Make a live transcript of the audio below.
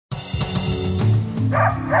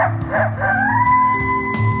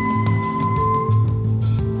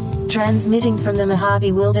Transmitting from the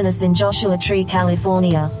Mojave Wilderness in Joshua Tree,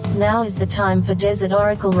 California, now is the time for Desert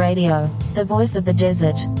Oracle Radio, the voice of the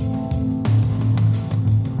desert.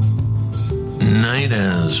 Night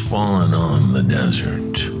has fallen on the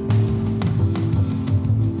desert,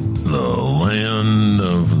 the land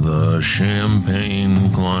of the champagne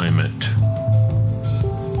climate.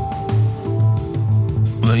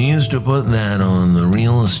 They used to put that on the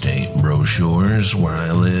real estate brochures where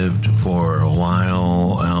I lived for a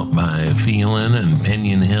while out by Phelan and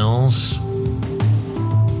Pinion Hills,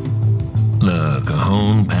 the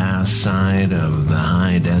Cajon Pass side of the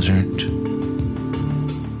high desert.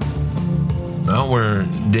 Well, where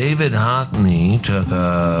David Hockney took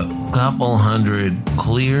a couple hundred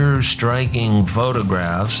clear, striking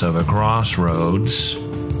photographs of a crossroads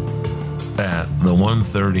at the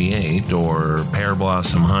 138 or Pear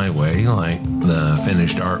Blossom Highway, like the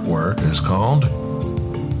finished artwork is called.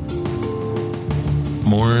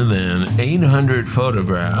 More than 800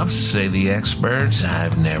 photographs, say the experts.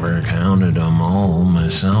 I've never counted them all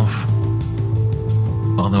myself,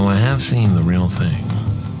 although I have seen the real thing.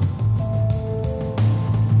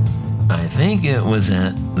 I think it was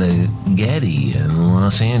at the Getty in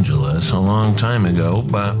Los Angeles a long time ago,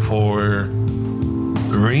 but for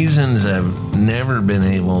reasons I've never been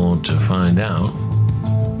able to find out,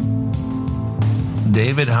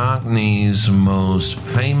 David Hockney's most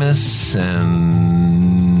famous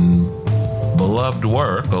and beloved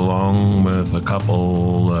work, along with a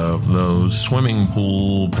couple of those swimming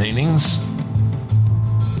pool paintings,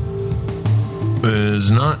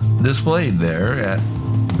 is not displayed there at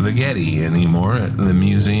the Getty anymore, at the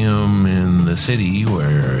museum in the city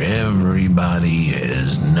where everybody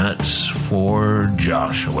is nuts for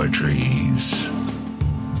Joshua trees.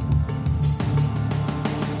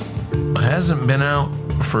 It hasn't been out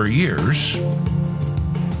for years,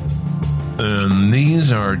 and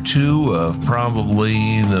these are two of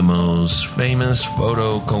probably the most famous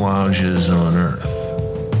photo collages on Earth.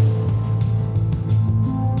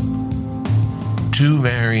 Two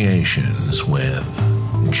variations with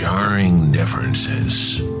jarring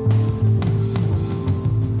differences.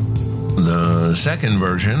 The second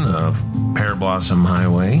version of Pear Blossom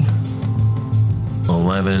Highway,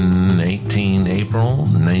 11-18 April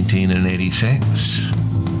 1986,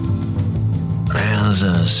 has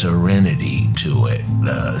a serenity to it.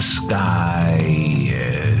 The sky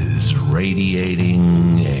is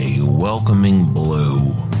radiating a welcoming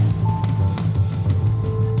blue.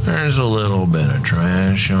 There's a little bit of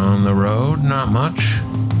trash on the road, not much.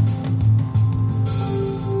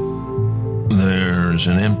 There's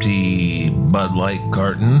an empty Bud Light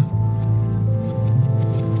carton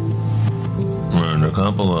and a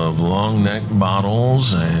couple of long neck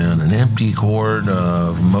bottles and an empty quart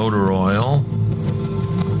of motor oil.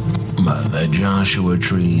 But the Joshua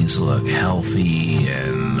trees look healthy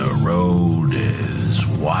and the road is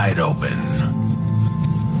wide open.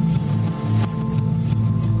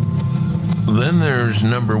 Then there's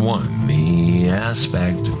number one, the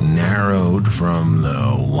aspect narrowed from the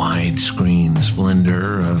widescreen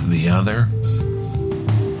splendor of the other.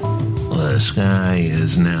 The sky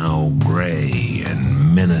is now gray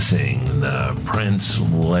and menacing, the prints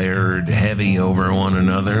layered heavy over one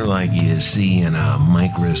another like you see in a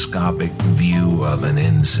microscopic view of an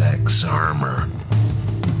insect's armor.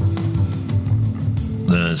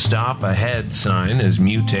 The stop ahead sign is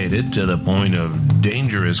mutated to the point of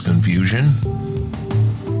dangerous confusion,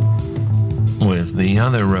 with the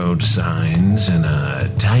other road signs in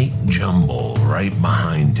a tight jumble right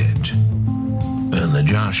behind it, and the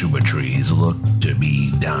Joshua trees look to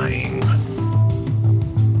be dying.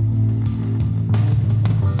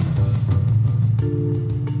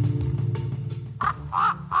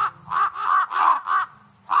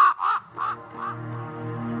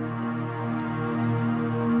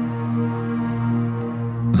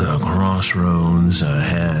 The crossroads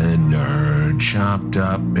ahead are chopped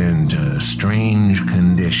up into strange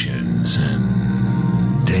conditions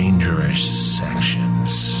and dangerous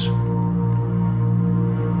sections.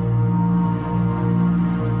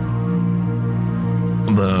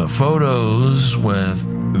 The photos with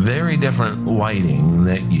very different lighting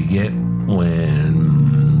that you get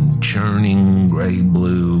when churning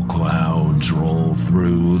gray-blue clouds roll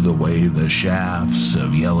through, the way the shafts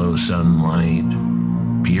of yellow sunlight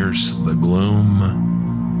pierce the gloom.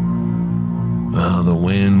 The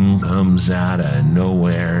wind comes out of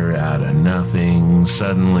nowhere, out of nothing.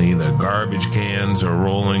 Suddenly the garbage cans are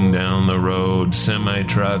rolling down the road.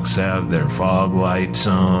 Semi-trucks have their fog lights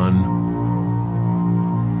on.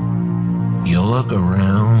 You look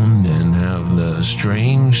around and have the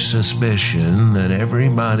strange suspicion that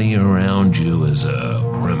everybody around you is a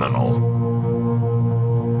criminal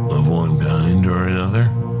of one kind or another.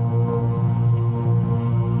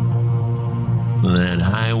 That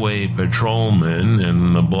highway patrolman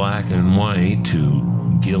in the black and white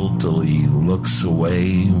who guiltily looks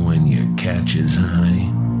away when you catch his eye.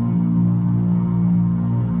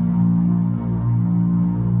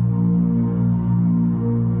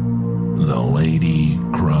 The lady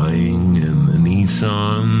crying in the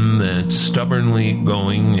Nissan that's stubbornly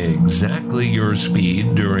going exactly your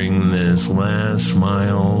speed during this last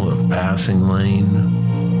mile of passing lane.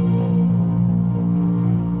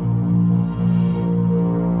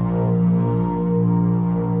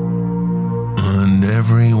 And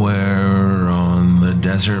everywhere on the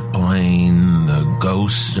desert plain, the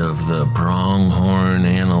ghost of the pronghorn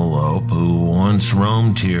antelope who once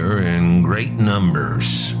roamed here in great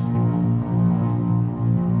numbers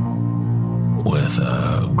with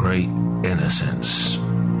a great innocence.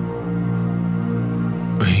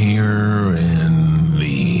 Here in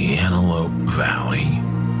the Antelope Valley.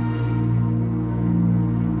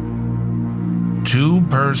 Two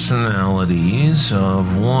personalities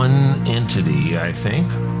of one entity, I think.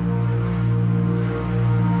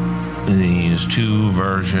 These two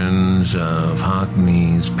versions of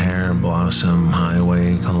Hockney's Pear Blossom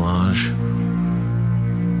Highway collage.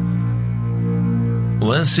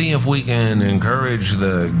 Let's see if we can encourage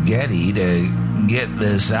the Getty to get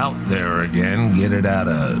this out there again, get it out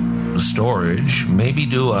of storage, maybe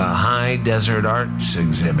do a high desert arts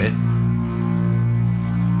exhibit.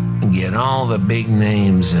 Get all the big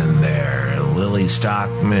names in there, Lily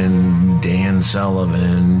Stockman, Dan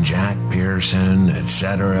Sullivan, Jack Pearson,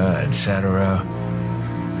 etc., etc.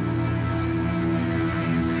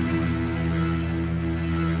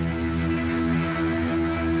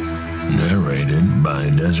 Narrated by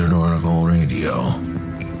Desert Oracle Radio.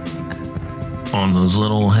 On those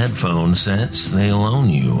little headphone sets they loan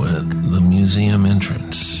you at the museum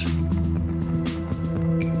entrance.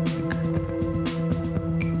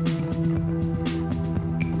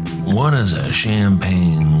 What is a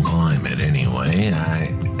champagne climate anyway?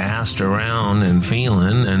 I asked around and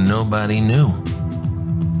feeling and nobody knew.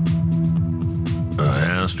 I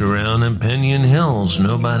asked around in Pinion Hills,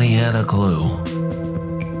 nobody had a clue.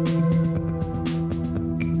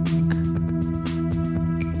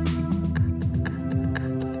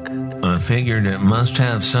 I figured it must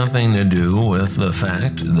have something to do with the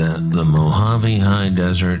fact that the Mojave High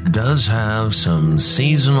Desert does have some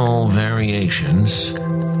seasonal variations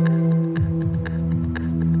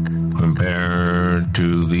compared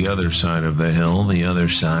to the other side of the hill, the other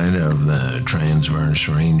side of the transverse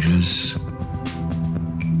ranges.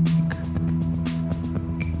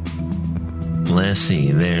 Let's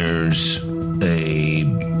see, there's a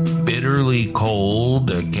bitterly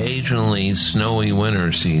cold, occasionally snowy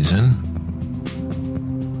winter season.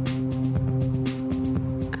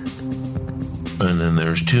 And then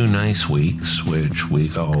there's 2 nice weeks, which we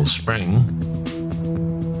call spring.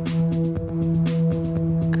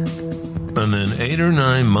 And then 8 or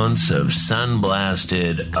 9 months of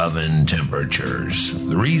sun-blasted oven temperatures.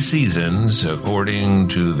 3 seasons, according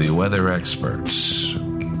to the weather experts.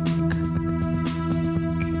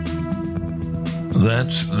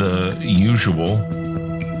 That's the usual.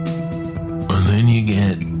 And then you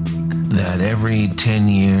get that every 10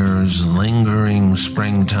 years lingering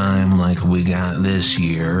springtime like we got this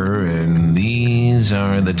year, and these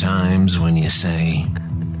are the times when you say,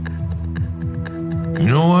 you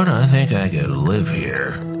know what, I think I could live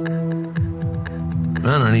here.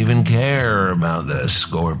 I don't even care about the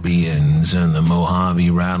scorpions and the Mojave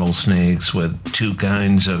rattlesnakes with 2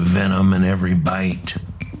 kinds of venom in every bite.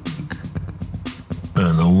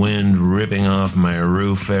 And the wind ripping off my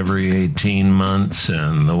roof every 18 months,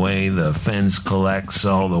 and the way the fence collects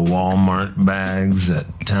all the Walmart bags that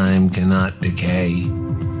time cannot decay.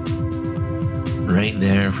 Right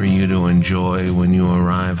there for you to enjoy when you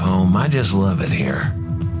arrive home. I just love it here.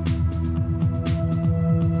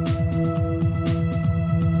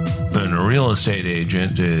 And a real estate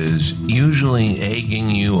agent is usually egging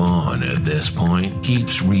you on at this point,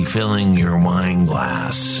 keeps refilling your wine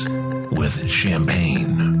glass with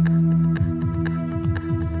champagne.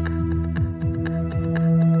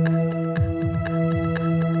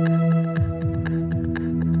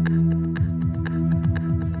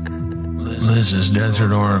 This is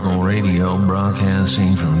Desert Oracle Radio,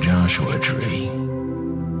 broadcasting from Joshua Tree.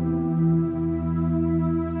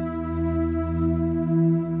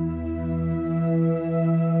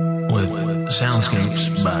 With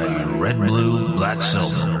soundscapes by Red, Blue, Black,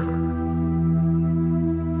 Silver.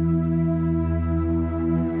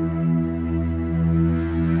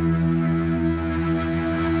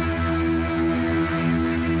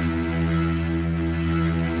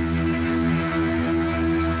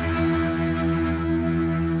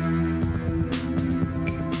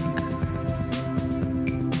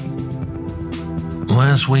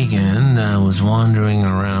 Last weekend, I was wandering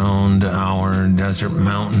around our desert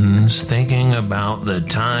mountains, thinking about the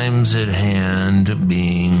times at hand,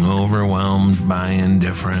 being overwhelmed by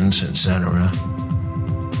indifference, etc.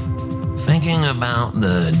 Thinking about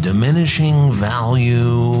the diminishing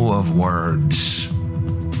value of words.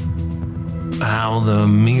 How the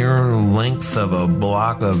mere length of a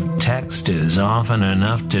block of text is often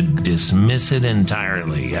enough to dismiss it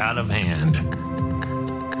entirely, out of hand.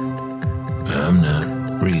 I'm not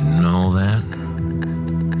reading all that.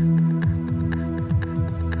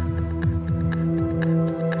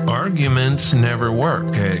 Arguments never work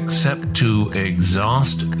except to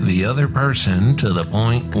exhaust the other person to the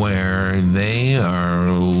point where they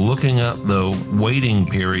are looking up the waiting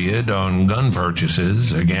period on gun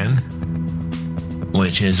purchases again.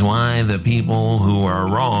 Which is why the people who are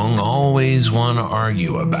wrong always want to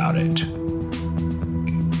argue about it.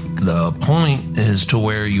 The point is to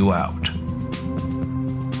wear you out.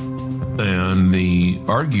 And the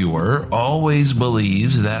arguer always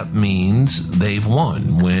believes that means they've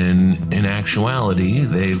won, when in actuality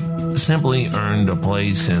they've simply earned a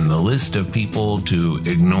place in the list of people to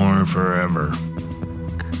ignore forever.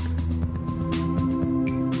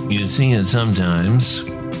 You see it sometimes,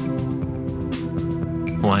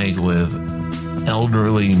 like with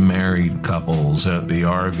elderly married couples at the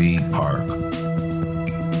RV park.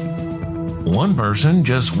 One person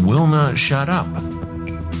just will not shut up,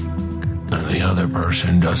 and the other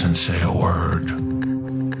person doesn't say a word.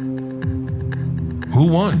 Who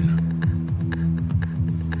won?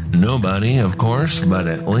 Nobody, of course, but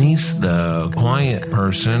at least the quiet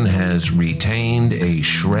person has retained a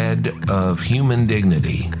shred of human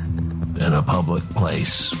dignity in a public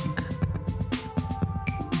place.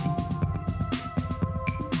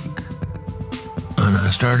 And I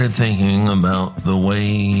started thinking about the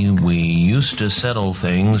way we used to settle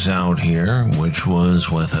things out here, which was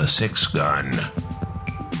with a 6-gun.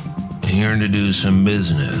 Here to do some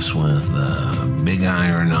business with a big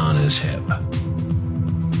iron on his hip.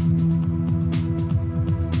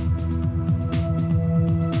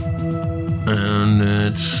 And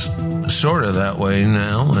it's sort of that way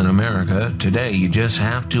now in America. Today, you just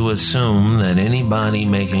have to assume that anybody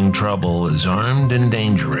making trouble is armed and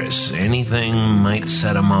dangerous. Anything might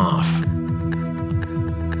set them off.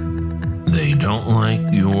 They don't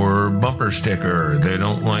like your bumper sticker. They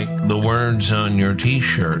don't like the words on your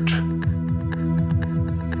t-shirt.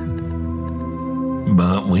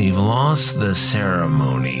 But we've lost the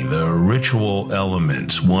ceremony, the ritual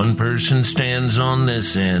elements. One person stands on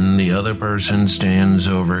this end, the other person stands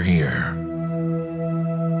over here.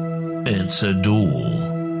 It's a duel.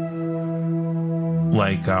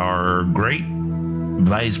 Like our great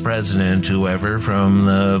vice president, whoever, from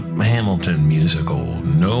the Hamilton musical.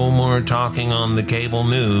 No more talking on the cable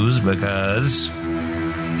news because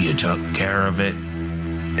you took care of it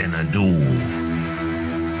in a duel.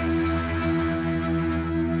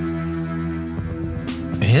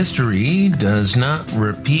 History does not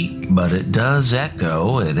repeat, but it does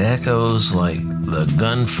echo. It echoes like the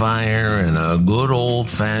gunfire in a good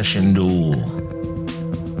old-fashioned duel.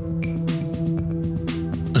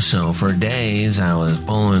 So for days, I was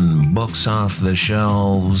pulling books off the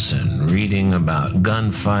shelves and reading about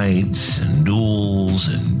gunfights and duels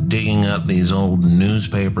and digging up these old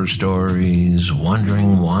newspaper stories,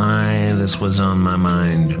 wondering why this was on my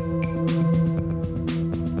mind.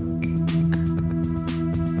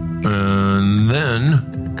 And then,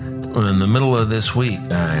 in the middle of this week,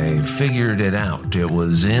 I figured it out. It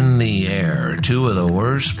was in the air. Two of the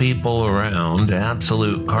worst people around,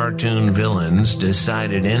 absolute cartoon villains,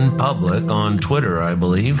 decided in public, on Twitter, I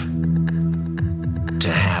believe,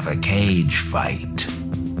 to have a cage fight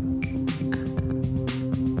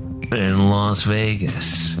in Las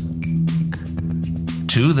Vegas.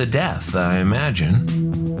 To the death, I imagine.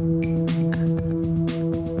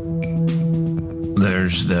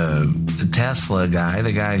 There's the Tesla guy,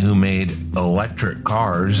 the guy who made electric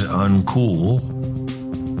cars uncool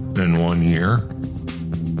in 1 year,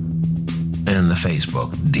 and the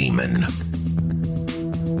Facebook demon.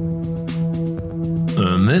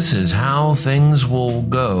 And this is how things will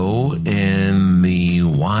go in the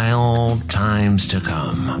wild times to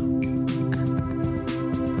come.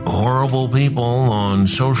 Horrible people on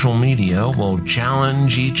social media will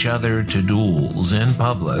challenge each other to duels in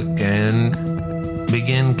public and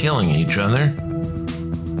begin killing each other.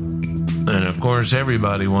 And of course,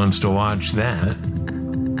 everybody wants to watch that.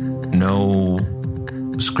 No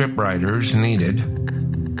scriptwriters needed.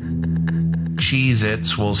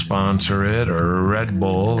 Cheez-Its will sponsor it, or Red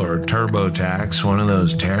Bull, or TurboTax, one of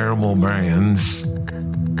those terrible brands.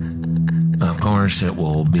 Of course, course, it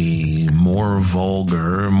will be more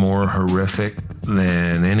vulgar, more horrific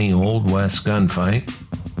than any Old West gunfight.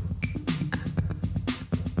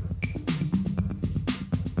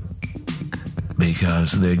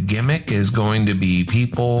 Because the gimmick is going to be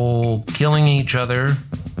people killing each other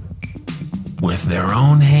with their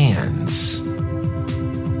own hands.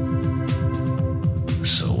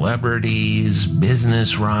 Celebrities,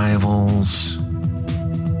 business rivals.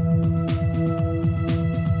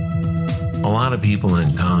 A lot of people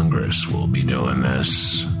in Congress will be doing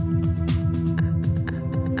this.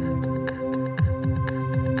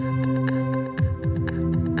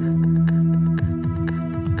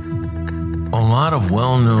 A lot of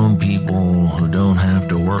well-known people who don't have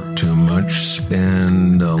to work too much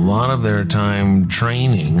spend a lot of their time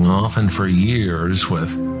training, often for years,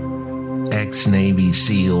 with ex-Navy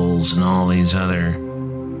SEALs and all these other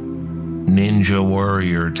ninja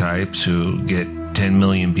warrior types who get 10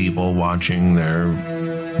 million people watching their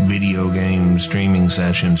video game streaming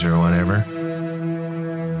sessions or whatever.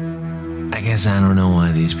 I guess I don't know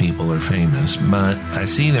why these people are famous, but I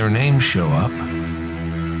see their names show up.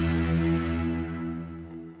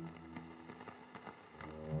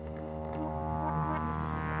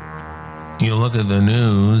 You look at the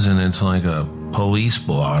news and it's like a police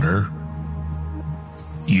blotter.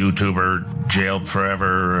 YouTuber jailed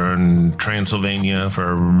forever in Transylvania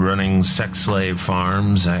for running sex slave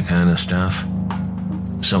farms, that kind of stuff.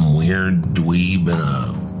 Some weird dweeb in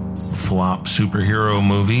a flop superhero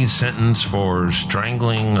movie sentenced for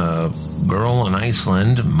strangling a girl in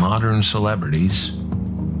Iceland, modern celebrities.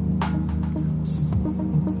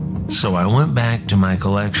 So I went back to my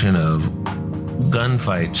collection of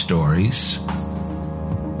gunfight stories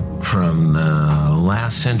from the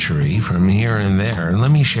last century, from here and there, and let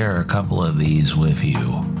me share a couple of these with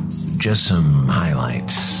you. Just some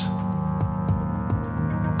highlights.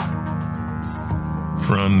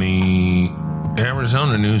 From the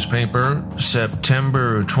Arizona newspaper,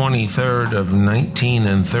 September 23rd of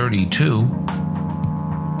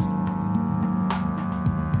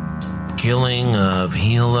 1932, killing of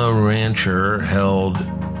Gila rancher held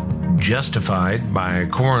justified by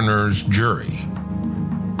coroner's jury.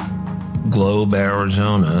 Globe,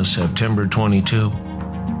 Arizona, September 22.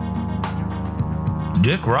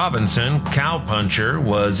 Dick Robinson, cowpuncher,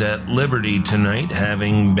 was at liberty tonight,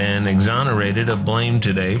 having been exonerated of blame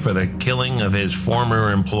today for the killing of his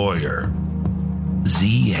former employer,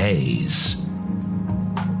 Z. Hayes,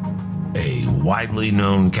 a widely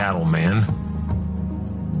known cattleman,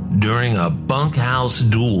 during a bunkhouse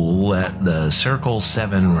duel at the Circle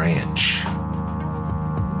 7 Ranch.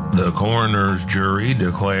 The coroner's jury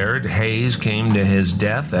declared Hayes came to his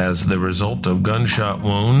death as the result of gunshot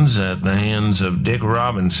wounds at the hands of Dick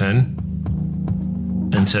Robinson,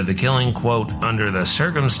 and said the killing, quote, under the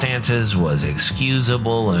circumstances was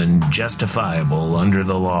excusable and justifiable under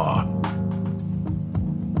the law.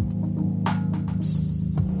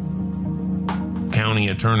 County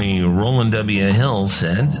Attorney Roland W. Hill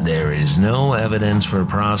said there is no evidence for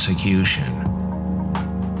prosecution,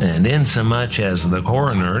 and insomuch as the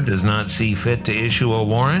coroner does not see fit to issue a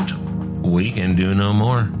warrant, we can do no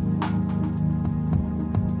more.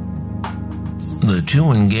 The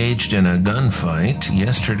two engaged in a gunfight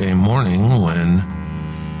yesterday morning when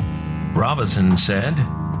Robinson said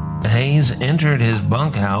Hayes entered his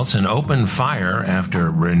bunkhouse and opened fire after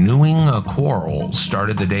renewing a quarrel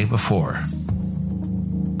started the day before.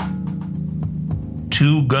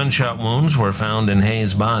 2 gunshot wounds were found in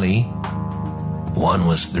Hayes' body. One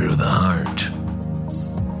was through the heart.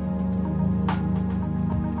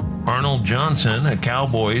 Arnold Johnson, a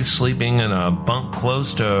cowboy sleeping in a bunk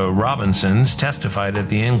close to Robinson's, testified at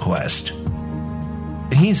the inquest.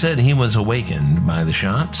 He said he was awakened by the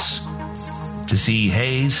shots to see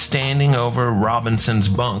Hayes standing over Robinson's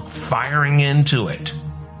bunk, firing into it.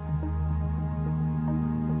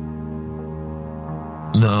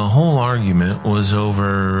 The whole argument was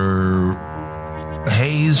over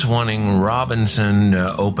Hayes wanting Robinson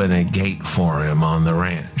to open a gate for him on the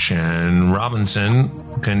ranch, and Robinson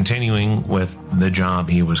continuing with the job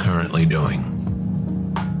he was currently doing.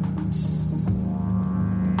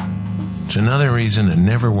 It's another reason to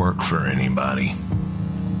never work for anybody.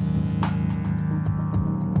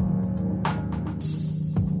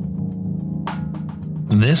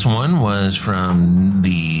 This one was from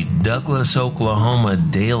the Douglas, Oklahoma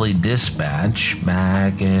Daily Dispatch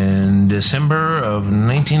back in December of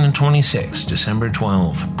 1926, December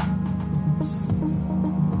 12.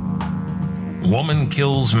 Woman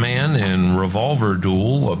kills man in revolver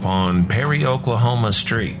duel upon Perry, Oklahoma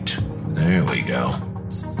street. There we go.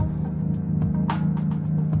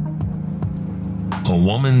 A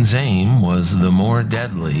woman's aim was the more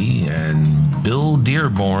deadly, and Bill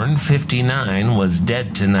Dearborn, 59, was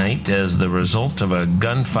dead tonight as the result of a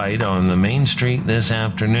gunfight on the main street this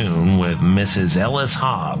afternoon with Mrs. Ellis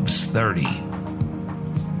Hobbs, 30.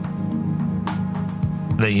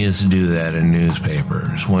 They used to do that in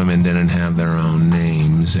newspapers. Women didn't have their own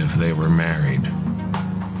names if they were married.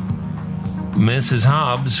 Mrs.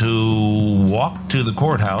 Hobbs, who walked to the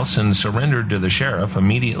courthouse and surrendered to the sheriff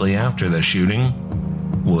immediately after the shooting,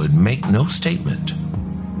 would make no statement.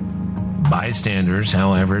 Bystanders,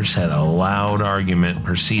 however, said a loud argument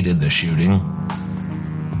preceded the shooting.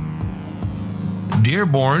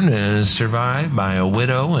 Dearborn is survived by a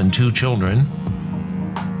widow and 2 children.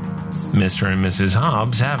 Mr. and Mrs.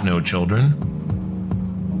 Hobbs have no children.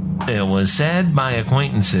 It was said by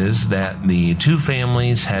acquaintances that the 2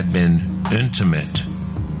 families had been intimate.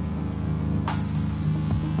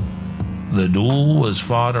 The duel was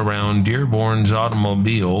fought around Dearborn's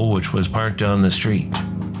automobile, which was parked on the street.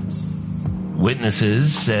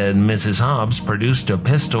 Witnesses said Mrs. Hobbs produced a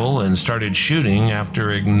pistol and started shooting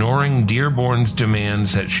after ignoring Dearborn's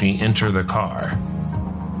demands that she enter the car.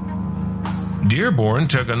 Dearborn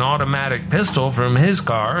took an automatic pistol from his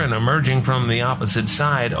car and, emerging from the opposite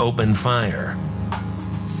side, opened fire.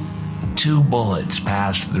 2 bullets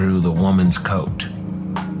passed through the woman's coat,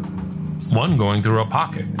 one going through a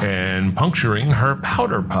pocket and puncturing her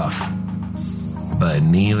powder puff, but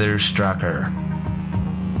neither struck her.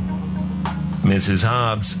 Mrs.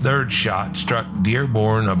 Hobbs' 3rd shot struck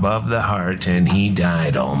Dearborn above the heart, and he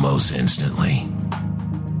died almost instantly.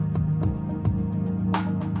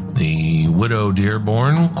 The widow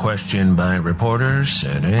Dearborn, questioned by reporters,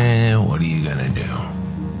 said, what are you gonna do?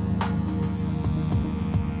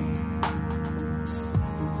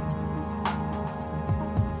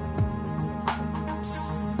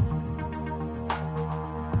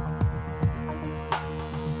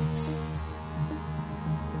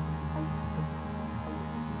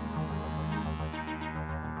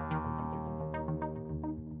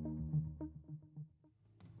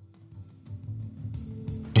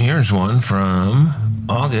 Here's one from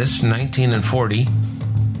August 1940.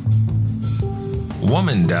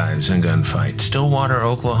 Woman dies in gunfight, Stillwater,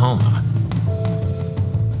 Oklahoma.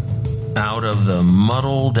 Out of the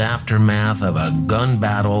muddled aftermath of a gun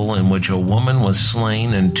battle in which a woman was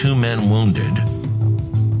slain and 2 men wounded,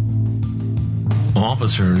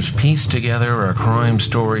 officers pieced together a crime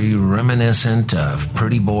story reminiscent of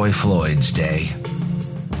Pretty Boy Floyd's day.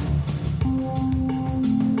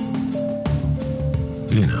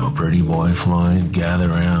 You know, Pretty Boy Floyd, gather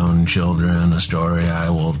round, children, a story I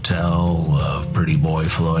will tell of Pretty Boy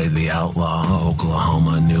Floyd the outlaw.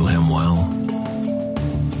 Oklahoma knew him well.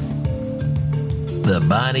 The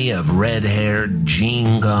body of red-haired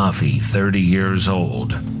Jean Coffey, 30 years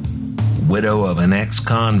old, widow of an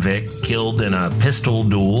ex-convict killed in a pistol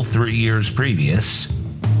duel 3 years previous,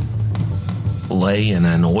 lay in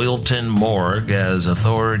an Oilton morgue as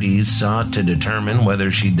authorities sought to determine whether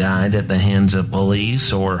she died at the hands of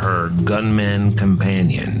police or her gunmen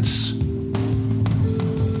companions.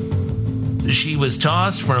 She was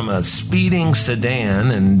tossed from a speeding sedan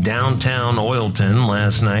in downtown Oilton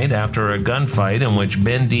last night after a gunfight in which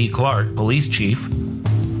Ben D. Clark, police chief,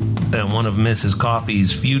 and one of Mrs.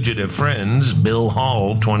 Coffey's fugitive friends, Bill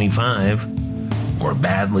Hall, 25, were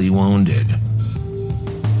badly wounded.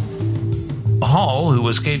 Hall, who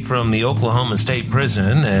escaped from the Oklahoma State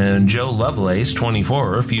Prison, and Joe Lovelace,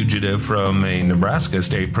 24, fugitive from a Nebraska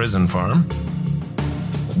State Prison farm,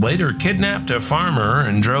 later kidnapped a farmer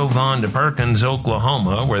and drove on to Perkins,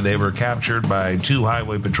 Oklahoma, where they were captured by 2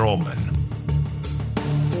 highway patrolmen.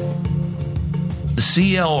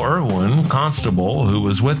 C.L. Irwin, constable, who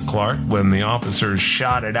was with Clark when the officers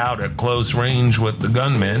shot it out at close range with the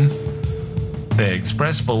gunmen, they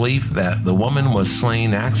expressed belief that the woman was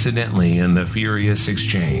slain accidentally in the furious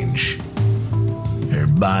exchange. Her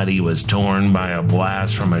body was torn by a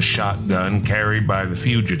blast from a shotgun carried by the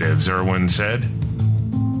fugitives, Irwin said.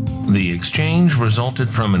 The exchange resulted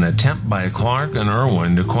from an attempt by Clark and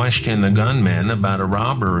Irwin to question the gunmen about a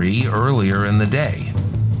robbery earlier in the day.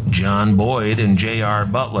 John Boyd and J.R.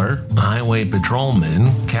 Butler, highway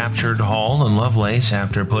patrolmen, captured Hall and Lovelace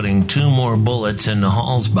after putting 2 more bullets into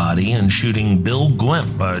Hall's body and shooting Bill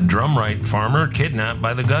Glimp, a drumright farmer kidnapped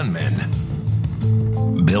by the gunmen.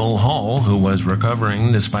 Bill Hall, who was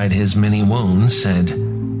recovering despite his many wounds, said,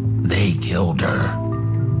 "They killed her.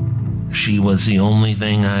 She was the only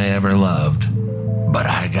thing I ever loved, but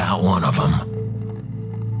I got one of them."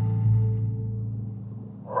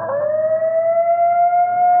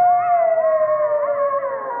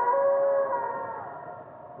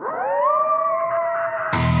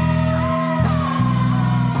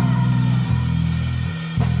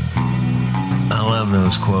 love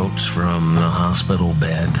those quotes from the hospital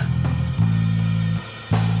bed.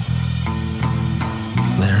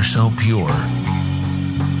 They're so pure.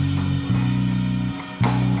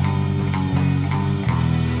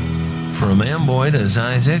 From Amboy to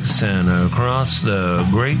Isaacs and across the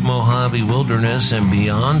Great Mojave Wilderness and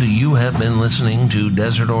beyond, you have been listening to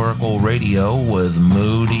Desert Oracle Radio with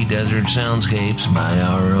moody desert soundscapes by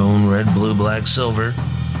our own Red, Blue, Black, Silver.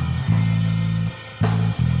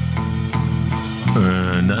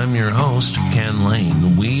 And I'm your host, Ken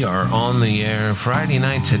Lane. We are on the air Friday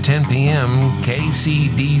nights at 10 p.m.,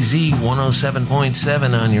 KCDZ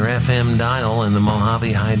 107.7 on your FM dial in the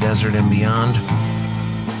Mojave High Desert and beyond.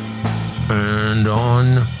 And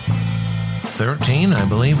on 13, I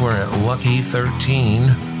believe we're at Lucky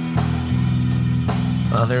 13,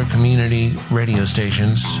 other community radio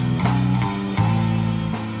stations.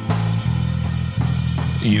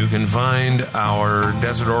 You can find our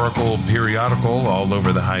Desert Oracle periodical all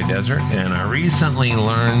over the high desert, and I recently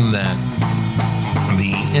learned that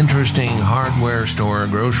the interesting hardware store,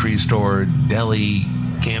 grocery store, deli,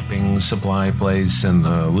 camping supply place in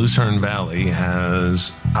the Lucerne Valley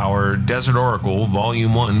has our Desert Oracle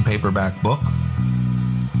Volume 1 paperback book.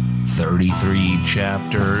 33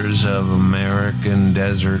 chapters of American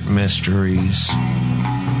desert mysteries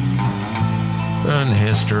and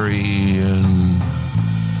history and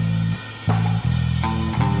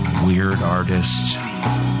weird artists,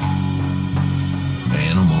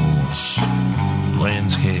 animals,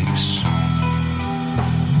 landscapes,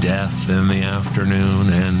 death in the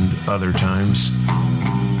afternoon and other times.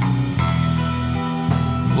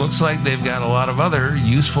 Looks like they've got a lot of other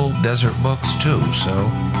useful desert books too, so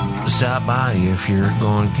stop by if you're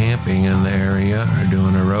going camping in the area or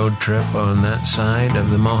doing a road trip on that side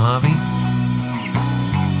of the Mojave.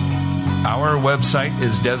 Our website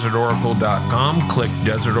is desertoracle.com. Click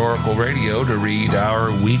Desert Oracle Radio to read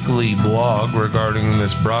our weekly blog regarding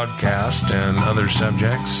this broadcast and other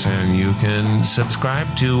subjects. And you can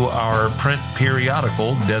subscribe to our print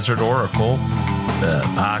periodical, Desert Oracle, the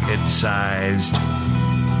pocket-sized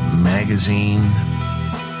magazine,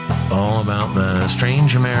 all about the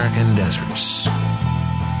strange American deserts.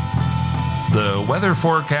 The weather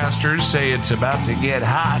forecasters say it's about to get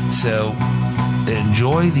hot, so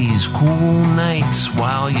enjoy these cool nights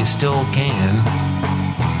while you still can.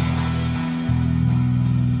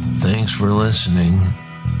 Thanks for listening,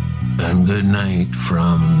 and good night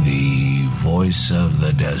from the voice of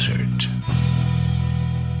the desert.